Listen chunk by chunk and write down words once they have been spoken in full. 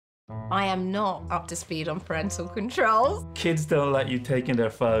I am not up to speed on parental controls. Kids don't let you take in their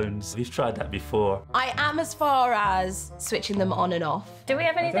phones. We've tried that before. I am as far as switching them on and off. Do we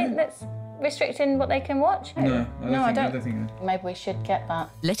have anything that's restricting what they can watch? No, I don't. think. Maybe we should get that.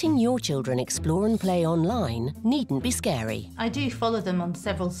 Letting your children explore and play online needn't be scary. I do follow them on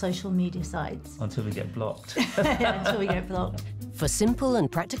several social media sites. Until we get blocked. Until we get blocked. For simple and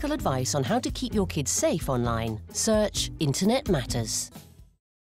practical advice on how to keep your kids safe online, search Internet Matters.